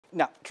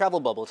Now, travel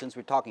bubble, since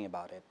we're talking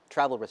about it,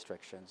 travel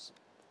restrictions.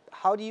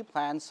 How do you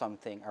plan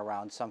something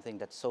around something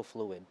that's so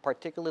fluid,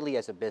 particularly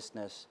as a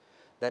business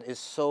that is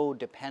so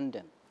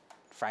dependent,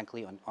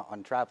 frankly,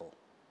 on travel?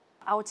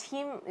 Our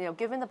team,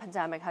 given the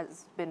pandemic,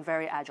 has been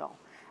very agile.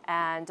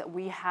 And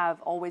we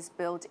have always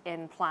built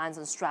in plans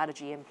and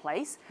strategy in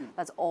place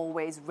that's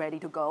always ready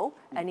to go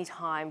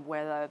anytime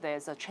whether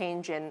there's a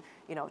change in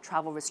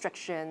travel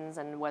restrictions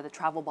and where the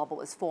travel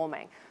bubble is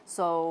forming.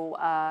 So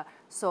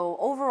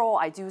overall,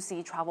 I do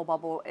see travel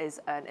bubble is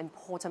an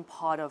important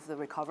part of the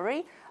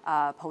recovery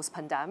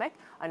post-pandemic.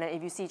 And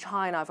if you see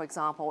China, for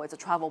example, it's a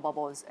travel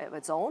bubble of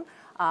its own.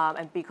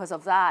 And because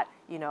of that,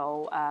 our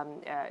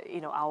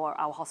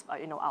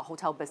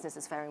hotel business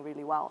is faring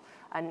really well.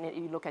 And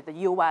you look at the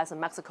U.S. and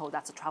Mexico,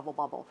 that's a travel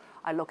bubble.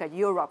 I look at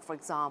Europe, for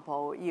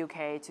example,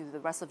 UK to the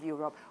rest of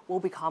Europe will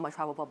become a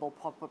travel bubble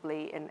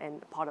probably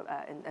in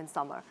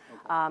summer.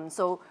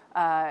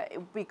 Okay.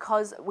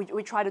 Because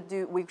we try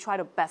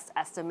to best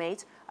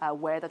estimate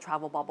where the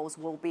travel bubbles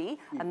will be,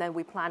 and then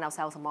we plan our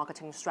sales and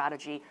marketing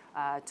strategy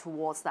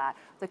towards that.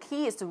 The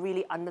key is to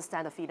really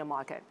understand the feeder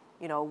market.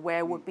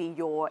 Where would be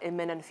your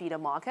imminent feeder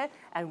market,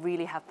 and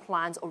really have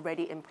plans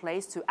already in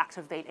place to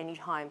activate any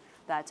time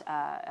that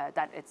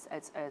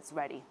it's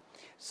ready.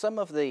 Some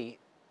of the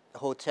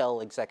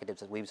hotel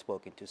executives that we've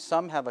spoken to,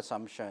 some have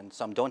assumptions,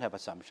 some don't have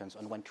assumptions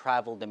on when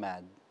travel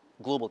demand,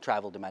 global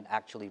travel demand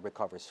actually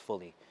recovers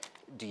fully.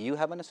 Do you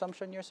have an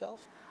assumption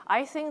yourself?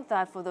 I think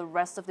that for the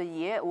rest of the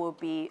year, it will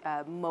be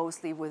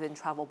mostly within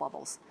travel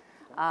bubbles.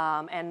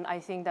 And I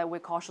think that we're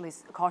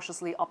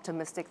cautiously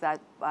optimistic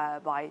that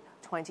by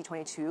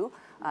 2022,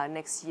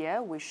 next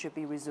year, we should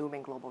be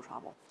resuming global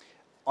travel.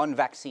 On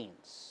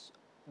vaccines,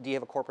 do you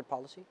have a corporate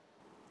policy?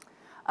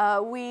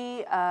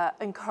 We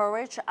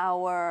encourage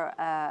our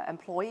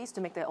employees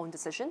to make their own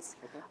decisions.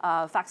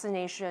 Okay.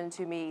 Vaccination,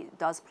 to me,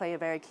 does play a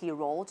very key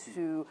role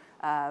to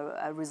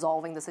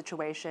resolving the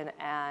situation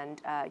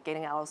and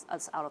getting us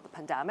out of the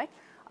pandemic.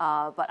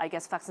 But I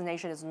guess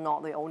vaccination is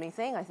not the only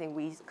thing. I think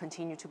we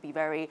continue to be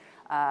very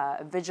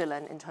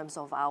vigilant in terms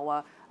of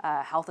our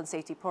health and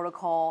safety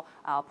protocol,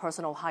 our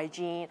personal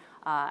hygiene,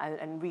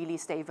 and really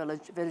stay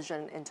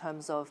vigilant in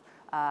terms of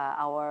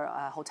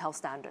our hotel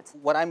standards.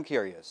 What I'm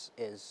curious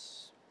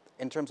is,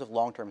 in terms of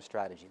long-term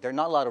strategy, there are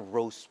not a lot of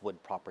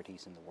Rosewood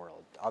properties in the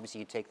world. Obviously,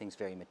 you take things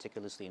very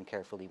meticulously and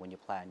carefully when you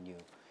plan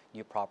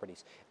new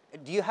properties.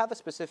 Do you have do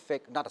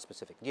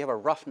you have a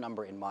rough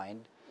number in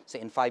mind? Say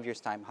in 5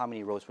 years' time, how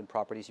many Rosewood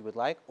properties you would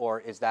like,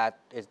 or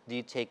do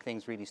you take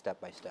things really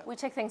step by step? We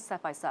take things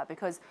step by step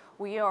because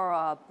we are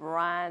a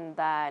brand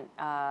that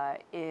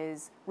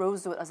is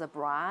Rosewood as a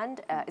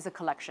brand is a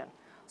collection.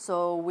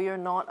 So we are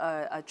not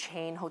a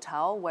chain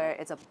hotel where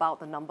it's about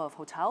the number of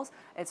hotels.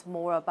 It's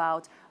more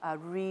about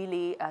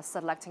really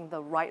selecting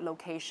the right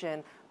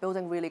location,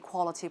 building really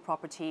quality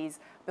properties,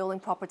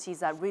 building properties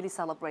that really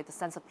celebrate the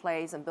sense of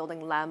place, and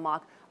building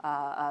landmark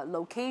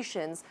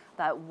locations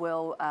that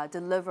will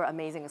deliver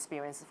amazing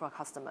experiences for our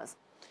customers.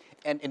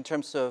 And in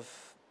terms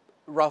of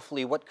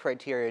roughly what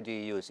criteria do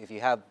you use, if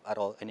you have at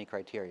all any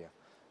criteria?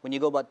 When you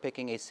go about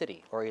picking a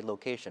city or a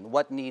location,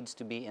 what needs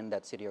to be in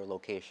that city or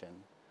location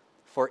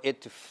for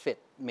it to fit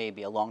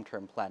maybe a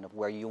long-term plan of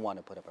where you want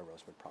to put up a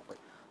Rosewood property?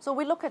 So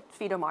we look at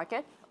feeder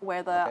market,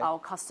 whether our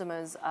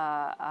customers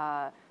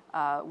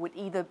would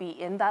either be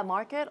in that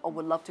market or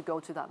would love to go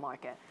to that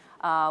market.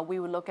 We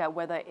would look at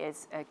whether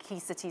it's key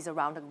cities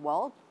around the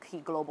world,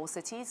 key global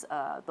cities,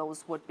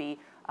 those would be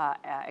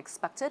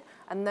expected.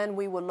 And then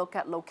we will look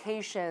at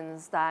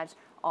locations that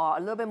are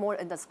a little bit more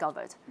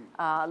undiscovered,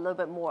 a little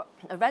bit more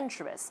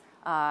adventurous,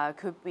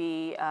 could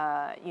be,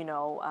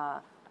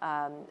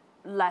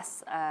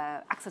 less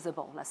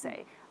accessible, let's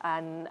say,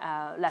 and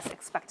less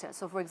expected.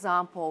 So, for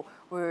example,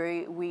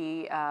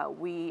 we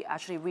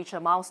actually reached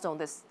a milestone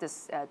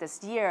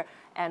this year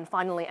and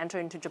finally entered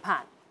into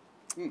Japan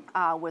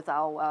with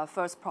our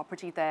first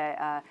property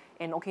there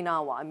in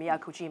Okinawa, in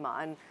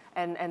Miyakojima,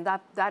 and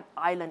that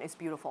island is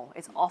beautiful.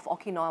 It's off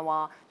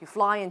Okinawa. You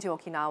fly into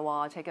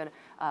Okinawa, take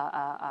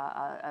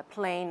a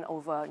plane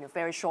over a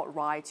very short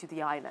ride to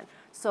the island.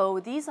 So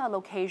these are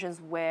locations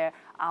where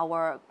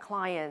our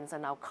clients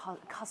and our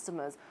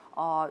customers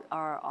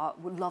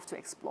would love to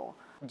explore.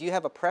 Do you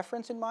have a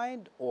preference in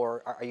mind,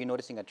 or are you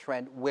noticing a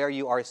trend where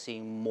you are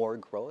seeing more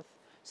growth?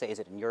 Say, is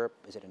it in Europe?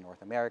 Is it in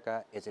North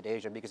America? Is it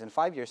Asia? Because in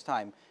 5 years'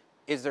 time,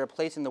 is there a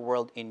place in the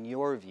world, in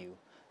your view,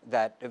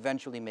 that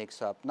eventually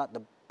makes up not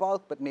the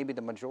bulk, but maybe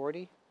the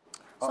majority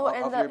so of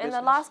your business? In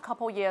the last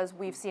couple of years,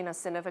 we've seen a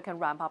significant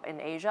ramp up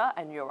in Asia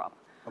and Europe.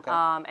 Okay.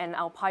 And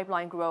our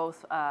pipeline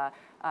growth,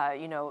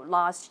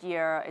 last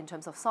year in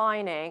terms of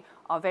signing,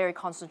 are very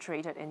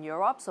concentrated in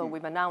Europe. So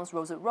we've announced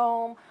Rosewood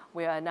Rome.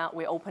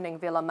 We're opening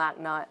Villa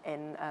Magna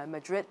in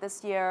Madrid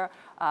this year.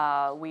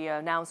 We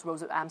announced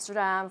Rosewood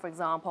Amsterdam, for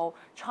example.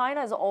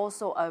 China is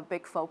also a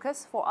big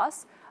focus for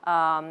us.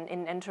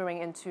 In entering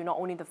into not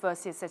only the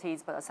first-tier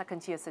cities, but the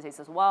second-tier cities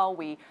as well.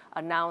 We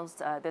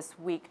announced this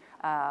week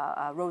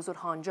Rosewood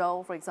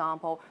Hangzhou, for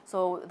example.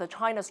 So the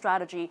China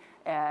strategy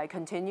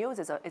continues.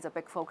 It's a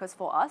big focus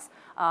for us.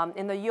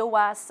 In the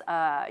U.S.,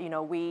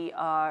 we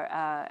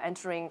are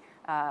entering.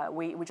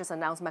 We just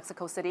announced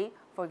Mexico City,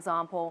 for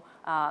example,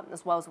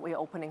 as well as we're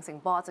opening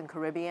St. Bart's in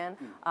Caribbean.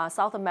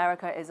 South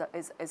America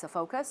is a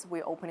focus.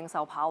 We're opening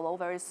Sao Paulo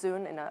very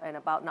soon in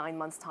about 9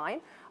 months'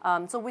 time.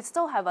 So we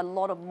still have a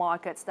lot of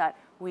markets that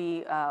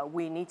we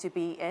need to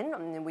be in,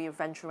 and we are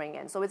venturing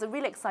in. So it's a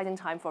really exciting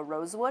time for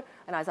Rosewood.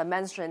 And as I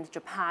mentioned,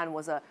 Japan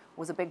was a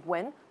big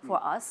win for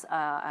us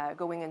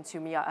going into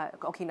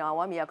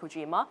Okinawa,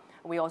 Miyakojima.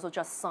 We also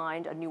just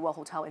signed a new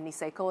hotel in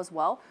Niseko as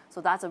well.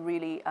 So that's a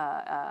really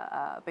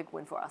big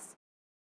win for us.